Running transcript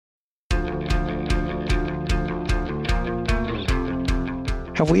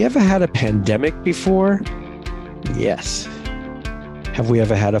Have we ever had a pandemic before? Yes. Have we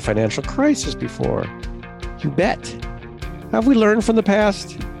ever had a financial crisis before? You bet. Have we learned from the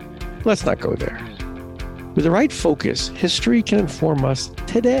past? Let's not go there. With the right focus, history can inform us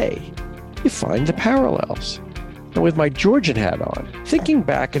today. You find the parallels. And with my Georgian hat on, thinking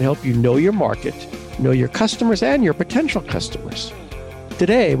back can help you know your market, know your customers and your potential customers.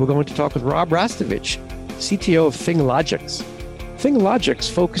 Today, we're going to talk with Rob Rastovich, CTO of ThingLogix.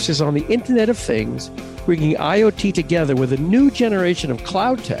 ThingLogix focuses on the Internet of Things, bringing IoT together with a new generation of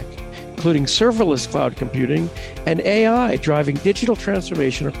cloud tech, including serverless cloud computing and AI driving digital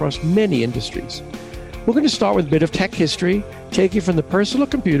transformation across many industries. We're going to start with a bit of tech history, take you from the personal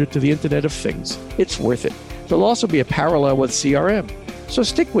computer to the Internet of Things. It's worth it. There'll also be a parallel with CRM. So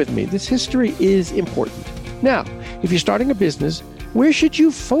stick with me. This history is important. Now, if you're starting a business, where should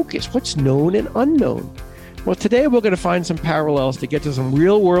you focus? What's known and unknown? Well, today we're going to find some parallels to get to some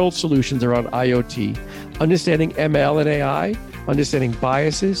real-world solutions around IoT, understanding ML and AI, understanding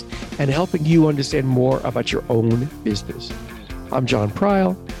biases, and helping you understand more about your own business. I'm John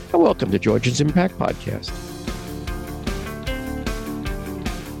Pryl, and welcome to Georgian's Impact Podcast.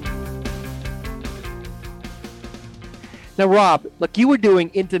 Now, Rob, look, you were doing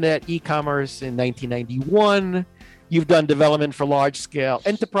internet e-commerce in 1991. You've done development for large-scale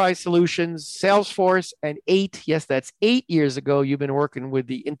enterprise solutions, Salesforce, and 8 years ago, you've been working with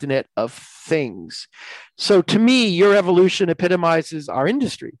the Internet of Things. So to me, your evolution epitomizes our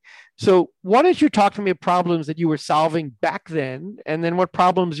industry. So why don't you talk to me about problems that you were solving back then, and then what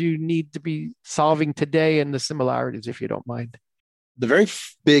problems you need to be solving today and the similarities, if you don't mind? The very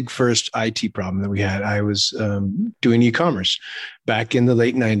big first IT problem that we had, I was doing e-commerce back in the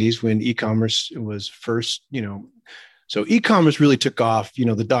late 90s when e-commerce was first, so e-commerce really took off.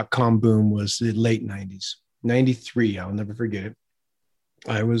 The dot-com boom was the late 90s, 93. I'll never forget it.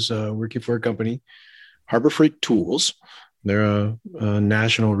 I was working for a company, Harbor Freight Tools. They're a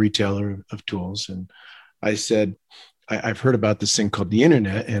national retailer of tools. And I said, I've heard about this thing called the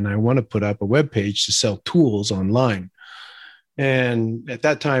internet, and I want to put up a web page to sell tools online. And at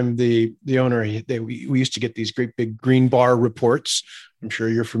that time, the owner, we used to get these great big green bar reports. I'm sure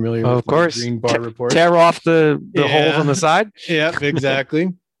you're familiar with course. The green bar reports. Tear off the holes on the side. Yeah,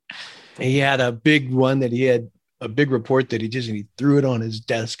 exactly. He had a big one that he had a big report that he threw it on his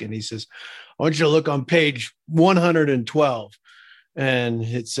desk, and he says, I want you to look on page 112. And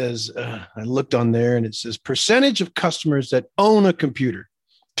it says, I looked on there and it says percentage of customers that own a computer,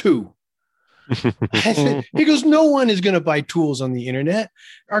 2. He goes, no one is going to buy tools on the internet.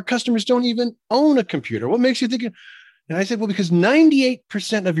 Our customers don't even own a computer. What makes you think? And I said, well, because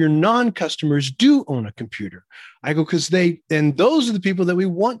 98% of your non-customers do own a computer. I go, those are the people that we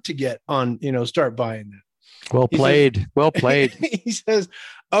want to get on, start buying them. Well played. He says,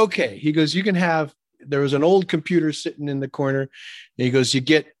 okay. He goes, there was an old computer sitting in the corner. And he goes, you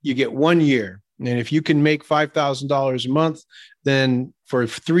get 1 year. And if you can make $5,000 a month, then for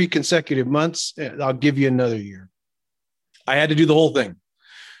 3 consecutive months, I'll give you another year. I had to do the whole thing.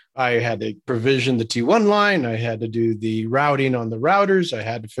 I had to provision the T1 line. I had to do the routing on the routers. I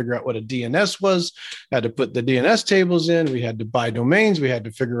had to figure out what a DNS was. I had to put the DNS tables in. We had to buy domains. We had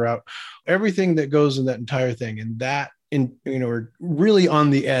to figure out everything that goes in that entire thing. And we're really on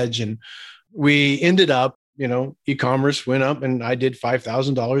the edge. And we ended up, e-commerce went up, and I did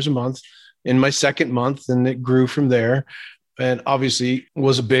 $5,000 a month in my second month, and it grew from there. And obviously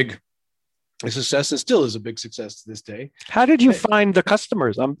was a big success, and still is a big success to this day. How did you find the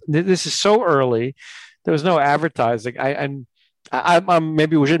customers? This is so early. There was no advertising. I'm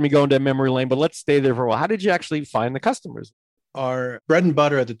maybe we shouldn't be going down memory lane, but let's stay there for a while. How did you actually find the customers? Our bread and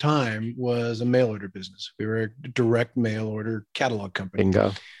butter at the time was a mail order business. We were a direct mail order catalog company.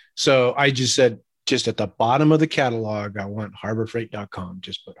 Bingo. So I just said, just at the bottom of the catalog, I want harborfreight.com.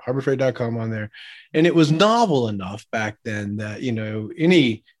 Just put harborfreight.com on there. And it was novel enough back then that,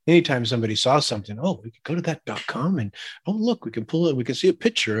 anytime somebody saw something, we could go to that .com and, look, we can pull it. We can see a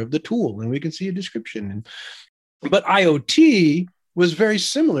picture of the tool and we can see a description. But IoT was very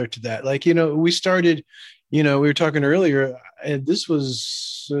similar to that. Like, we started, we were talking earlier, and this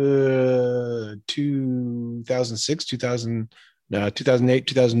was 2006, 2008,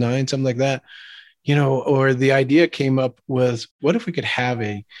 2009, something like that. Or the idea came up with, what if we could have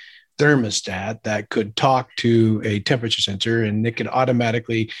a thermostat that could talk to a temperature sensor and it could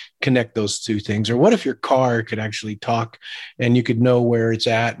automatically connect those two things? Or what if your car could actually talk and you could know where it's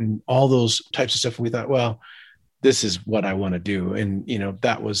at and all those types of stuff? And we thought, well, this is what I want to do. And,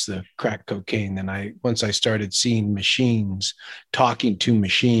 that was the crack cocaine. Then once I started seeing machines talking to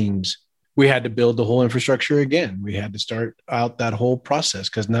machines, we had to build the whole infrastructure again. We had to start out that whole process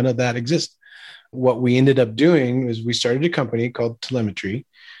because none of that exists. What we ended up doing is we started a company called Telemetry.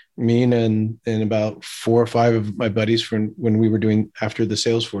 Me and about 4 or 5 of my buddies from when we were doing after the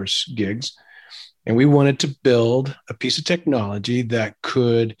Salesforce gigs. And we wanted to build a piece of technology that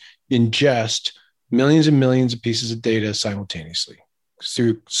could ingest millions and millions of pieces of data simultaneously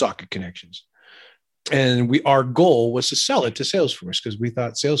through socket connections. And our goal was to sell it to Salesforce because we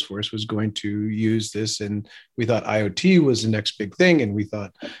thought Salesforce was going to use this, and we thought IoT was the next big thing. And we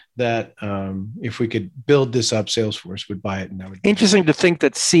thought that if we could build this up, Salesforce would buy it. And that would interesting to think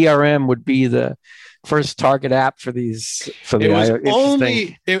that CRM would be the first target app for these. For the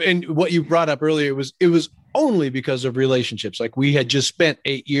only, and what you brought up earlier it was only because of relationships. Like we had just spent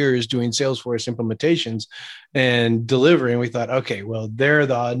 8 years doing Salesforce implementations and delivering. We thought, okay, well, they're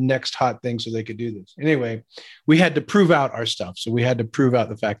the next hot thing, so they could do this. Anyway, we had to prove out our stuff. So we had to prove out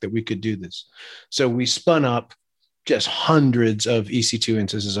the fact that we could do this. So we spun up just hundreds of EC2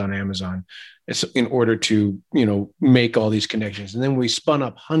 instances on Amazon in order to, make all these connections. And then we spun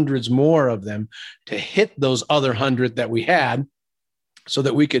up hundreds more of them to hit those other 100 that we had so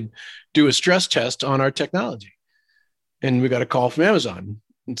that we could do a stress test on our technology. And we got a call from Amazon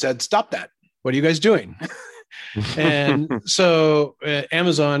and said, stop that. What are you guys doing? And so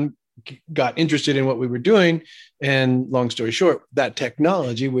Amazon got interested in what we were doing. And long story short, that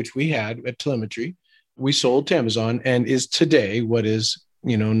technology, which we had at Telemetry, we sold to Amazon and is today what is,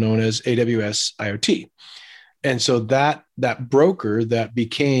 known as AWS IoT. And so that broker that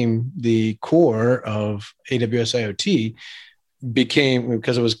became the core of AWS IoT became,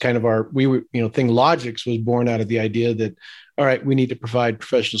 because it was kind of ThingLogix was born out of the idea that, all right, we need to provide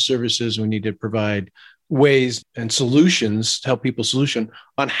professional services. We need to provide ways and solutions to help people solution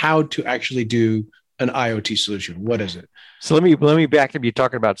on how to actually do an IoT solution. What is it? So let me back up. You're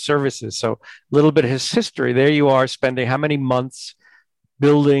talking about services. So a little bit of his history. There you are spending how many months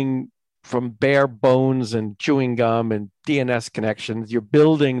building from bare bones and chewing gum and DNS connections. You're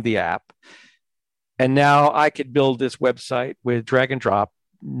building the app. And now I could build this website with drag and drop,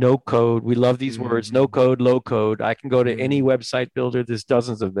 no code. We love these words, no code, low code. I can go to any website builder, there's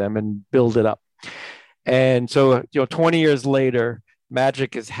dozens of them, and build it up. And so, 20 years later,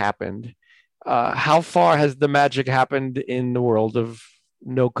 magic has happened. How far has the magic happened in the world of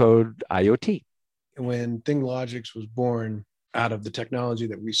no code IoT? When ThingLogix was born out of the technology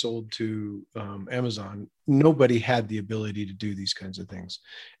that we sold to Amazon, nobody had the ability to do these kinds of things.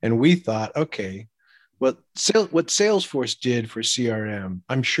 And we thought, okay, what Salesforce did for CRM,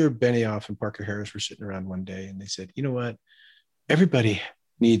 I'm sure Benioff and Parker Harris were sitting around one day and they said, you know what? Everybody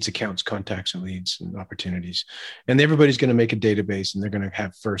needs accounts, contacts, and leads and opportunities. And everybody's going to make a database and they're going to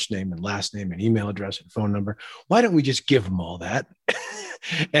have first name and last name and email address and phone number. Why don't we just give them all that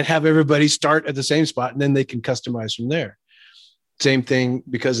and have everybody start at the same spot and then they can customize from there? Same thing,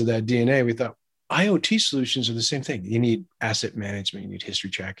 because of that DNA, we thought IoT solutions are the same thing. You need asset management, you need history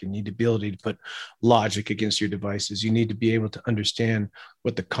tracking, you need the ability to put logic against your devices. You need to be able to understand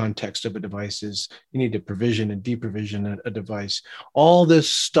what the context of a device is. You need to provision and deprovision a device. All this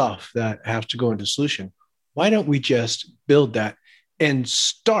stuff that has to go into solution. Why don't we just build that and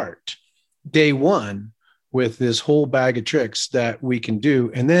start day one with this whole bag of tricks that we can do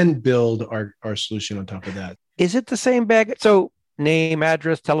and then build our solution on top of that? Is it the same bag? So name,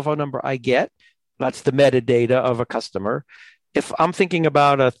 address, telephone number, I get. That's the metadata of a customer. If I'm thinking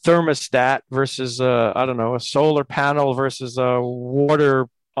about a thermostat versus a solar panel versus a water,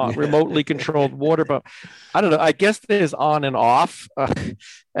 remotely controlled water pump, I don't know. I guess there's on and off, and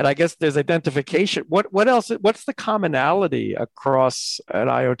I guess there's identification. What else? What's the commonality across an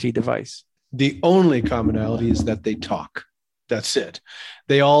IoT device? The only commonality is that they talk. That's it.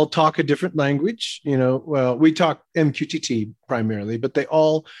 They all talk a different language. Well, we talk MQTT primarily, but they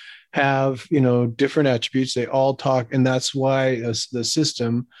all have, different attributes. They all talk. And that's why the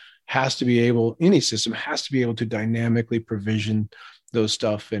system has to be able, any system has to be able to dynamically provision those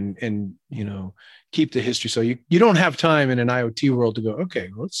stuff and keep the history. So you don't have time in an IoT world to go, okay,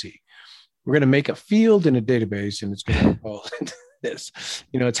 well, let's see. We're going to make a field in a database and it's going to call this.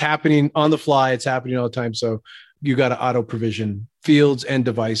 It's happening on the fly. It's happening all the time. So you got to auto provision fields and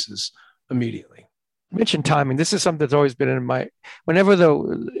devices immediately. You mentioned timing. This is something that's always been in my, whenever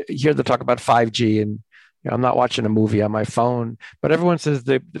you hear the talk about 5G, and I'm not watching a movie on my phone, but everyone says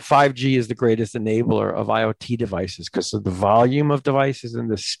the 5G is the greatest enabler of IoT devices because of the volume of devices and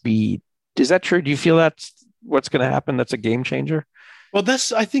the speed. Is that true? Do you feel that's what's going to happen? That's a game changer? Well,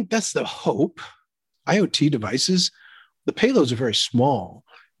 I think that's the hope. IoT devices, the payloads are very small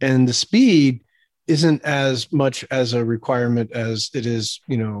and the speed isn't as much as a requirement as it is,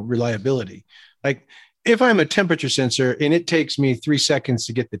 reliability. Like if I'm a temperature sensor and it takes me 3 seconds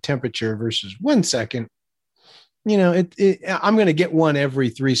to get the temperature versus 1 second, I'm going to get one every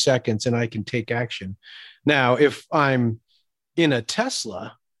 3 seconds and I can take action. Now, if I'm in a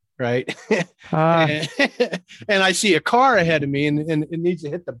Tesla, right, and I see a car ahead of me and it needs to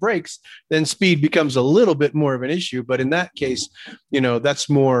hit the brakes, then speed becomes a little bit more of an issue. But in that case, that's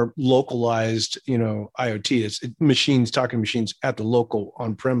more localized, IoT. It's machines talking to machines at the local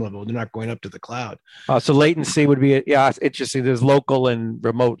on-prem level. They're not going up to the cloud. So latency would be, it's interesting. There's local and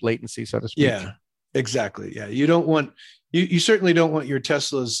remote latency, so to speak. Yeah. Exactly. Yeah. You don't want, you certainly don't want your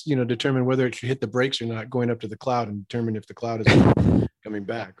Teslas, determine whether it should hit the brakes or not, going up to the cloud and determine if the cloud is coming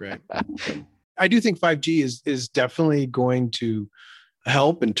back. Right. I do think 5G is definitely going to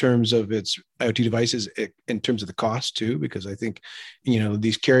help in terms of its IoT devices, in terms of the cost too, because I think,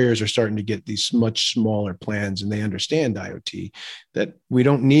 these carriers are starting to get these much smaller plans and they understand IoT, that we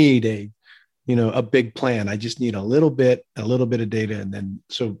don't need a big plan. I just need a little bit of data. And then,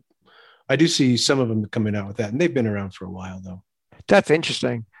 so I do see some of them coming out with that, and they've been around for a while, though. That's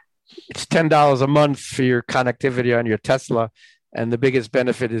interesting. It's $10 a month for your connectivity on your Tesla, and the biggest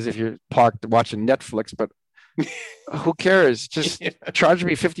benefit is if you're parked watching Netflix. But who cares? Just charge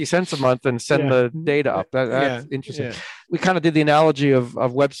me 50 cents a month and send the data up. That's interesting. Yeah. We kind of did the analogy of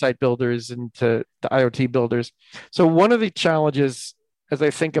website builders into the IoT builders. So one of the challenges, as I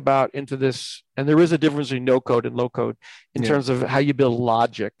think about into this, and there is a difference between no code and low code in terms of how you build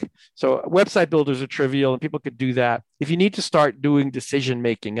logic. So website builders are trivial and people could do that. If you need to start doing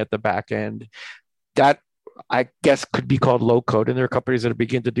decision-making at the back end, that I guess could be called low code. And there are companies that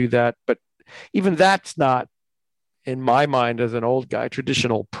begin to do that. But even that's not, in my mind, as an old guy,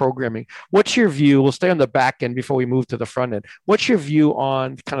 traditional programming. What's your view? We'll stay on the back end before we move to the front end. What's your view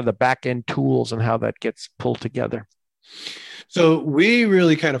on kind of the back end tools and how that gets pulled together? So we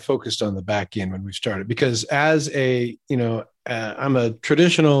really kind of focused on the back end when we started, because as I'm a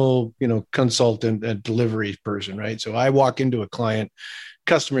traditional, consultant and delivery person, right? So I walk into a client,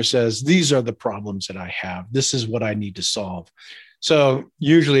 customer says, these are the problems that I have. This is what I need to solve. So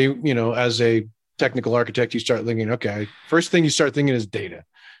usually, as a technical architect, you start thinking, okay, first thing you start thinking is data.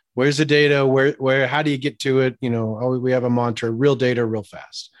 Where's the data? Where, how do you get to it? We have a mantra, real data, real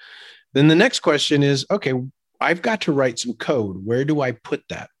fast. Then the next question is, okay, I've got to write some code. Where do I put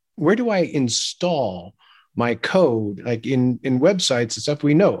that? Where do I install my code? Like in websites and stuff,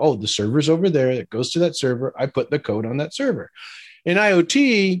 we know, the server's over there. It goes to that server. I put the code on that server. In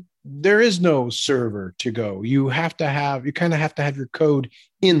IoT, there is no server to go. You kind of have to have your code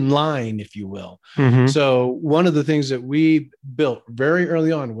in line, if you will. Mm-hmm. So one of the things that we built very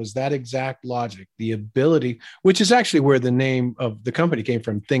early on was that exact logic, the ability, which is actually where the name of the company came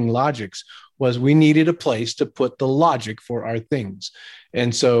from, ThingLogix, was we needed a place to put the logic for our things.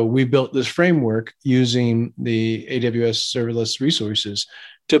 And so we built this framework using the AWS serverless resources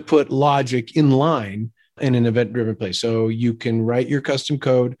to put logic in line in an event-driven place. So you can write your custom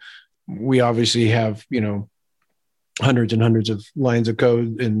code. We obviously have, hundreds and hundreds of lines of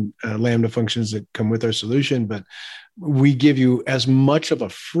code and Lambda functions that come with our solution, but we give you as much of a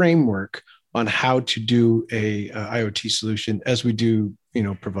framework on how to do a IoT solution as we do,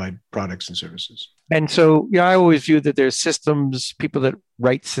 provide products and services. And so, I always view that there's systems, people that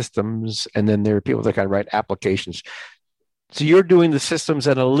write systems, and then there are people that kind of write applications. So you're doing the systems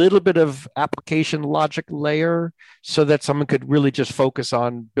and a little bit of application logic layer so that someone could really just focus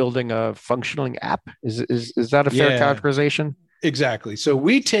on building a functioning app. Is that a fair characterization? Exactly. So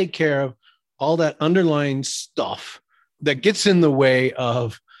we take care of all that underlying stuff that gets in the way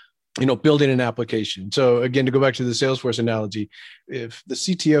of, building an application. So again, to go back to the Salesforce analogy, if the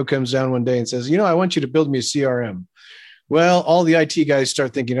CTO comes down one day and says, I want you to build me a CRM. Well, all the IT guys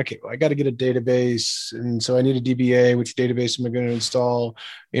start thinking, okay, well, I got to get a database. And so I need a DBA. Which database am I going to install?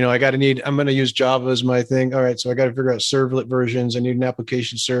 I'm going to use Java as my thing. All right. So I got to figure out servlet versions. I need an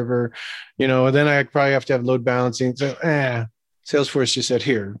application server, and then I probably have to have load balancing. So, Salesforce just said,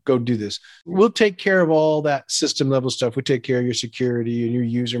 here, go do this. We'll take care of all that system level stuff. We take care of your security and your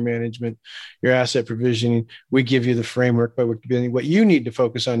user management, your asset provisioning. We give you the framework by what you need to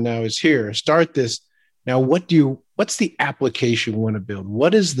focus on now is here, start this. Now, what's the application we want to build?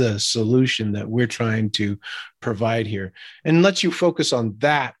 What is the solution that we're trying to provide here? And lets you focus on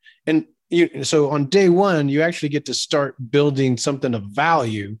that. And so on day one, you actually get to start building something of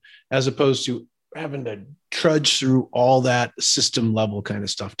value as opposed to having to trudge through all that system level kind of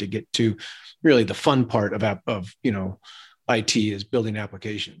stuff to get to really the fun part of IT is building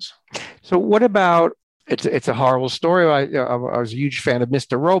applications. So what about It's a horrible story. I was a huge fan of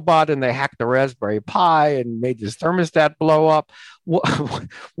Mr. Robot, and they hacked the Raspberry Pi and made this thermostat blow up.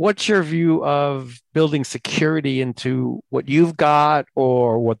 What's your view of building security into what you've got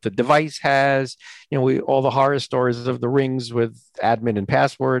or what the device has? All the horror stories of the rings with admin and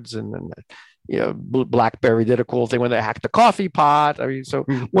passwords, and BlackBerry did a cool thing when they hacked the coffee pot. I mean, so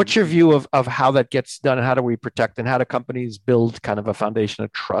what's your view of how that gets done, and how do we protect, and how do companies build kind of a foundation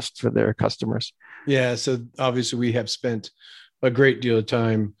of trust for their customers? Yeah. So obviously we have spent a great deal of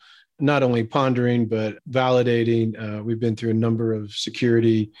time not only pondering, but validating. We've been through a number of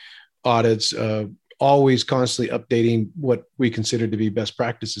security audits, always constantly updating what we consider to be best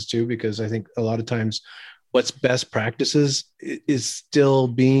practices too, because I think a lot of times what's best practices is still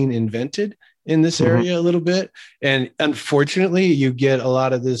being invented in this area a little bit. And unfortunately, you get a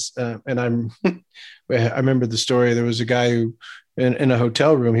lot of this. And I remember the story. There was a guy who, in a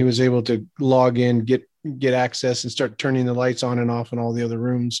hotel room, he was able to log in, get access, and start turning the lights on and off in all the other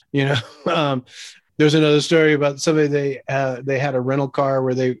rooms. There's another story about somebody, they had a rental car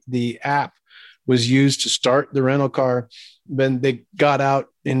where the app was used to start the rental car. Then they got out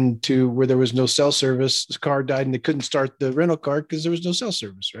into where there was no cell service. The car died and they couldn't start the rental car because there was no cell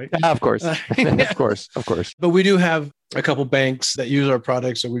service, right? Of course. Of course. But we do have a couple banks that use our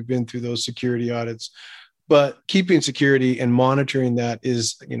products. So we've been through those security audits. But keeping security and monitoring that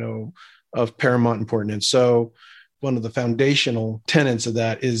is, of paramount importance. So one of the foundational tenets of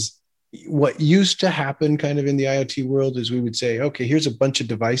that is what used to happen kind of in the IoT world is we would say, okay, here's a bunch of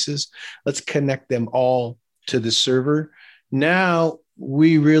devices. Let's connect them all to the server. Now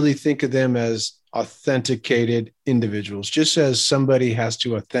we really think of them as authenticated individuals, just as somebody has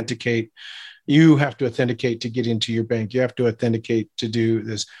to authenticate. You have to authenticate to get into your bank. You have to authenticate to do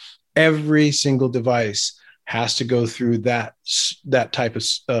this. Every single device has to go through that type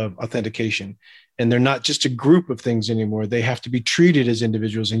of authentication. And they're not just a group of things anymore. They have to be treated as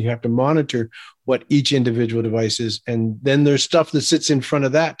individuals, and you have to monitor what each individual device is. And then there's stuff that sits in front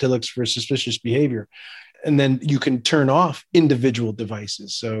of that to look for suspicious behavior. And then you can turn off individual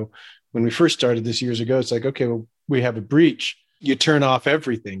devices. So when we first started this years ago, it's like, okay, well, we have a breach. You turn off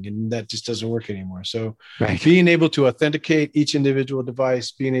everything, and that just doesn't work anymore. So being able to authenticate each individual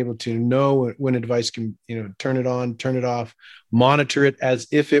device, being able to know when a device can, turn it on, turn it off, monitor it as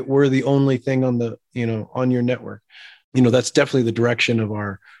if it were the only thing on the, on your network. That's definitely the direction of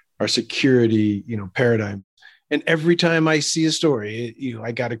our security, paradigm. And every time I see a story,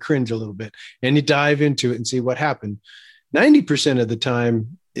 I got to cringe a little bit, and you dive into it and see what happened. 90% of the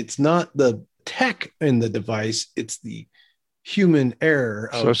time, it's not the tech in the device, it's the human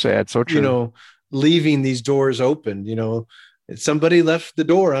error of, so sad, so true. Leaving these doors open. Somebody left the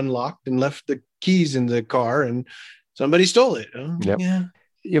door unlocked and left the keys in the car, and somebody stole it. Yep. Yeah.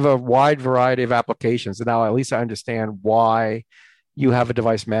 You have a wide variety of applications, and now at least I understand why you have a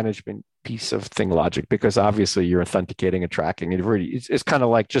device management piece of ThingLogix, because obviously you're authenticating and tracking. It's kind of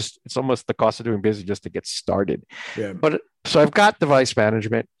like it's almost the cost of doing business just to get started. Yeah. But so I've got device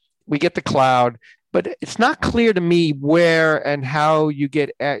management. We get the cloud. But it's not clear to me where and how you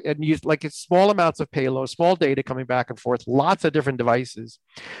get, and it's small amounts of payload, small data coming back and forth, lots of different devices.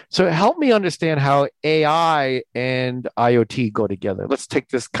 So help me understand how AI and IoT go together. Let's take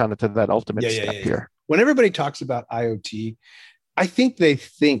this kind of to that ultimate step here. When everybody talks about IoT, I think they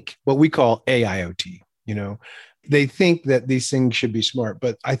think what we call AIoT. They think that these things should be smart,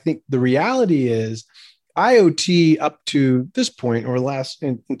 but I think the reality is IoT up to this point, or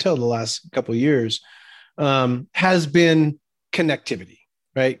until the last couple of years, has been connectivity,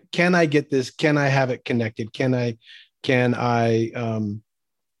 right? Can I get this? Can I have it connected? Can I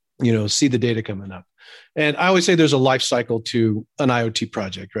see the data coming up? And I always say there's a life cycle to an IoT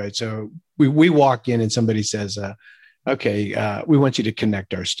project, right? So we walk in and somebody says, okay, we want you to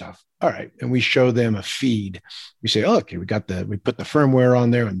connect our stuff. All right. And we show them a feed. We say, oh, okay, we put the firmware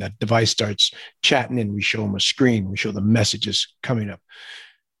on there, and that device starts chatting, and we show them a screen. We show the messages coming up.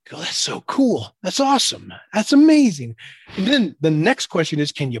 Go, that's so cool. That's awesome. That's amazing. And then the next question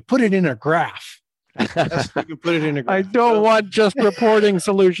is, can you put it in a graph? Yes, you can put it in a graph. I don't want just reporting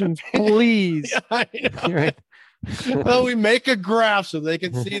solutions, please. Yeah, I know. Right. Well, we make a graph so they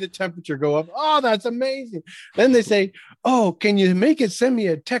can see the temperature go up. Oh, that's amazing. Then they say, oh, can you send me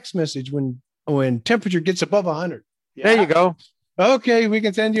a text message when temperature gets above 100? Yeah. There you go. Okay, we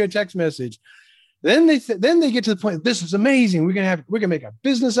can send you a text message. Then they get to the point, this is amazing. We can make a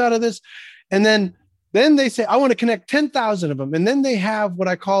business out of this. And then they say, I want to connect 10,000 of them. And then they have what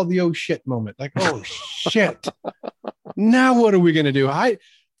I call the oh shit moment. Like, oh shit. Now what are we going to do?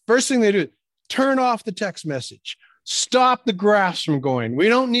 First thing they do, turn off the text message. Stop the graphs from going. We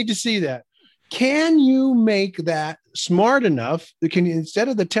don't need to see that. Can you make that smart enough? Can you, instead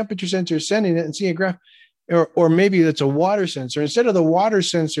of the temperature sensor sending it and seeing a graph, or maybe it's a water sensor, instead of the water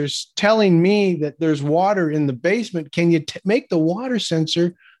sensors telling me that there's water in the basement, can you make the water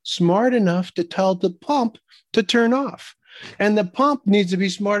sensor smart enough to tell the pump to turn off? And the pump needs to be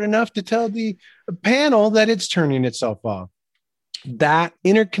smart enough to tell the panel that it's turning itself off. That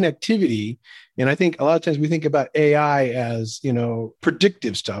interconnectivity, and I think a lot of times we think about AI as,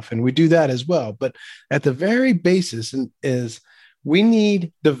 predictive stuff, and we do that as well. But at the very basis is we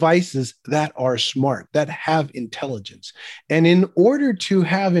need devices that are smart, that have intelligence. And in order to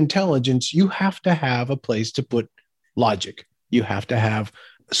have intelligence, you have to have a place to put logic. You have to have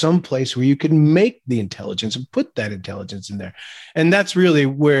some place where you can make the intelligence and put that intelligence in there. And that's really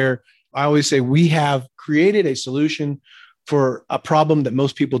where I always say we have created a solution for a problem that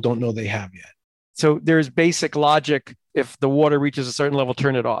most people don't know they have yet. So there's basic logic. If the water reaches a certain level,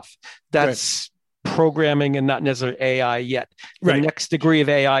 turn it off. That's programming and not necessarily AI yet. The next degree of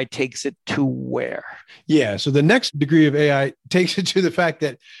AI takes it to where? Yeah. So the next degree of AI takes it to the fact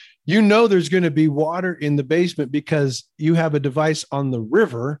that there's going to be water in the basement because you have a device on the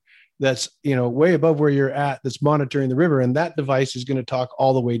river that's, way above where you're at, that's monitoring the river. And that device is going to talk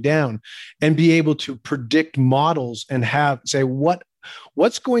all the way down and be able to predict models and say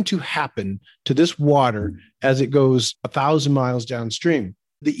what's going to happen to this water as it goes 1,000 miles downstream.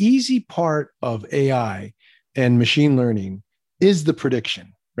 The easy part of AI and machine learning is the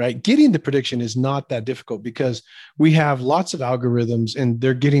prediction, right? Getting the prediction is not that difficult because we have lots of algorithms and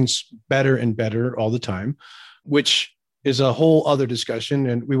they're getting better and better all the time, which is a whole other discussion.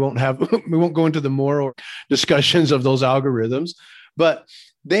 And we won't go into the moral discussions of those algorithms, but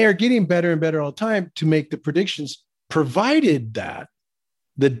they are getting better and better all the time to make the predictions, provided that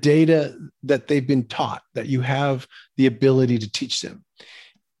the data that they've been taught, that you have the ability to teach them.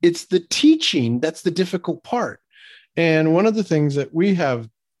 It's the teaching that's the difficult part. And one of the things that we have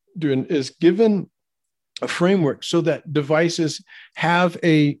doing is given a framework so that devices have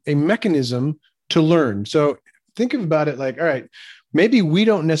a mechanism to learn. So think about it like, all right, maybe we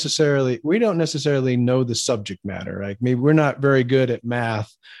don't necessarily know the subject matter, right? Maybe we're not very good at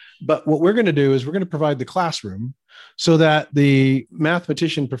math, but what we're going to do is we're going to provide the classroom so that the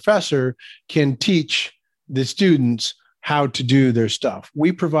mathematician professor can teach the students how to do their stuff.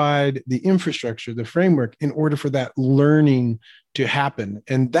 We provide the infrastructure, the framework in order for that learning to happen.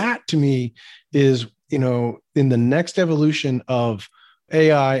 And that to me is, in the next evolution of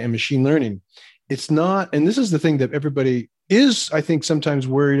AI and machine learning, it's not, and this is the thing that everybody is, I think, sometimes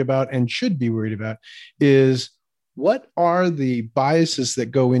worried about and should be worried about, is what are the biases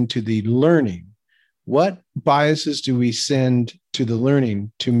that go into the learning? What biases do we send to the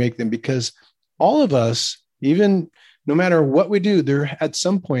learning to make them? Because all of us, even no matter what we do, at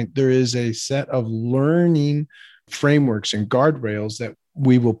some point, there is a set of learning frameworks and guardrails that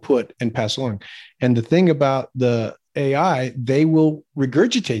we will put and pass along. And the thing about the AI, they will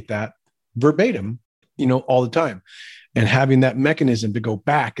regurgitate that verbatim, all the time. And having that mechanism to go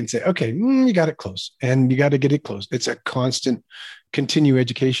back and say, okay, you got it close and you got to get it close. It's a constant continue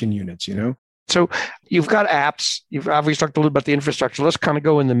education units, So you've got apps. You've obviously talked a little about the infrastructure. Let's kind of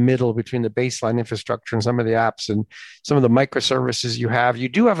go in the middle between the baseline infrastructure and some of the apps and some of the microservices you have. You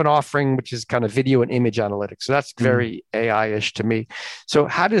do have an offering, which is kind of video and image analytics. So that's very AI-ish to me. So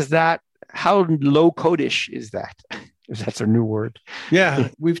how low code-ish is that? If that's a new word. Yeah,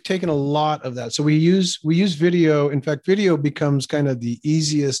 we've taken a lot of that. So we use video. In fact, video becomes kind of the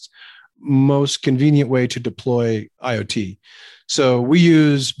easiest, most convenient way to deploy IoT. So we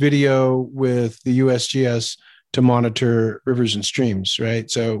use video with the USGS to monitor rivers and streams, right?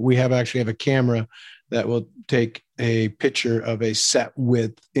 So we actually have a camera that will take a picture of a set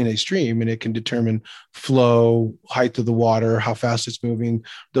width in a stream, and it can determine flow, height of the water, how fast it's moving,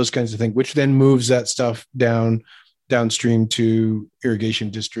 those kinds of things, which then moves that stuff downstream to irrigation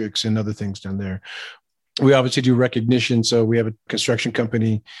districts and other things down there. We obviously do recognition. So we have a construction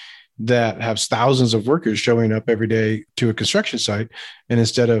company that has thousands of workers showing up every day to a construction site. And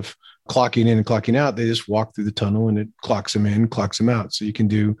instead of clocking in and clocking out, they just walk through the tunnel and it clocks them in, clocks them out. So you can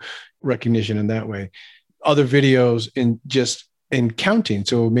do recognition in that way. Other videos in counting.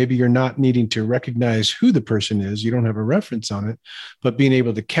 So maybe you're not needing to recognize who the person is. You don't have a reference on it, but being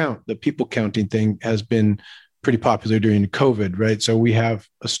able to count. The people counting thing has been pretty popular during COVID, right? So we have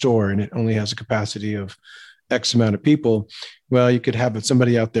a store and it only has a capacity of X amount of people. Well, you could have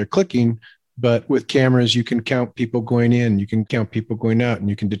somebody out there clicking, but with cameras, you can count people going in, you can count people going out, and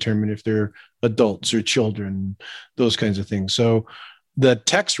you can determine if they're adults or children, those kinds of things. So the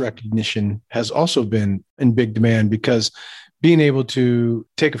text recognition has also been in big demand because being able to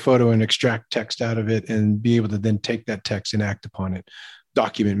take a photo and extract text out of it and be able to then take that text and act upon it.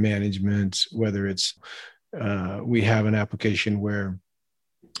 Document management, whether it's, we have an application where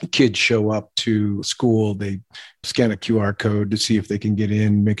kids show up to school, they scan a QR code to see if they can get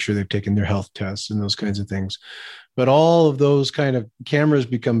in, make sure they've taken their health tests and those kinds of things. But all of those kind of cameras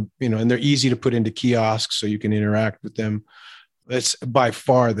become, and they're easy to put into kiosks so you can interact with them. That's by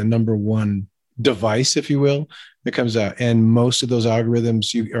far the number one device, if you will, that comes out. And most of those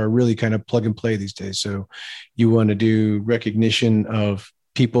algorithms you are really kind of plug and play these days. So you want to do recognition of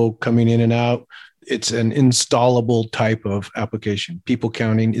people coming in and out. It's an installable type of application. People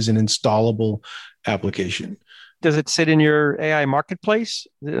counting is an installable application. Does it sit in your AI marketplace?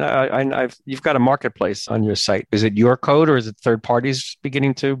 You've got a marketplace on your site. Is it your code or is it third parties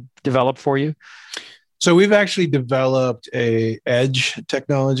beginning to develop for you? So we've actually developed a edge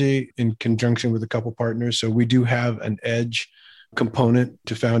technology in conjunction with a couple partners. So we do have an edge component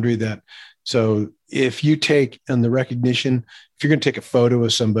to Foundry that, so if you take on the recognition, if you're going to take a photo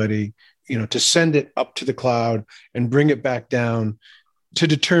of somebody, to send it up to the cloud and bring it back down to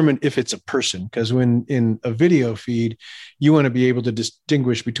determine if it's a person. Because when in a video feed, you want to be able to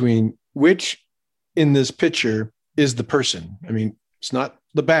distinguish between which in this picture is the person. I mean, it's not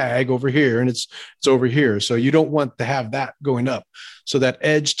the bag over here and it's over here. So you don't want to have that going up. So that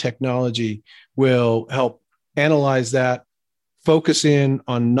edge technology will help analyze that, focus in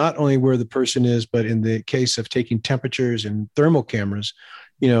on not only where the person is, but in the case of taking temperatures and thermal cameras,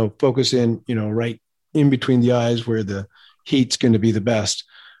 focus in, right in between the eyes where the heat's going to be the best.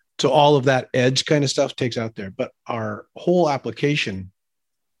 So all of that edge kind of stuff takes out there. But our whole application,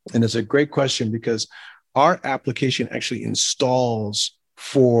 and it's a great question because our application actually installs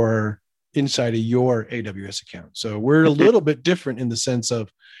for inside of your AWS account. So we're a little bit different in the sense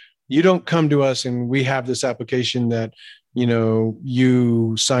of you don't come to us and we have this application that,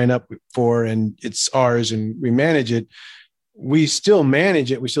 you sign up for and it's ours and we manage it. We still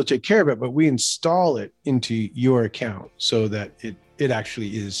manage it. We still take care of it, but we install it into your account so that it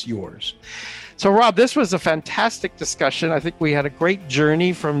actually is yours. So Rob, this was a fantastic discussion. I think we had a great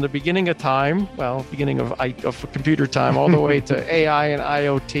journey from the beginning of time, beginning of computer time, all the way to AI and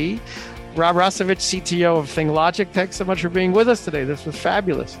IoT. Rob Rastovich, CTO of ThingLogix, thanks so much for being with us today. This was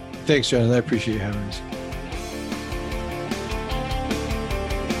fabulous. Thanks, John. I appreciate you having us.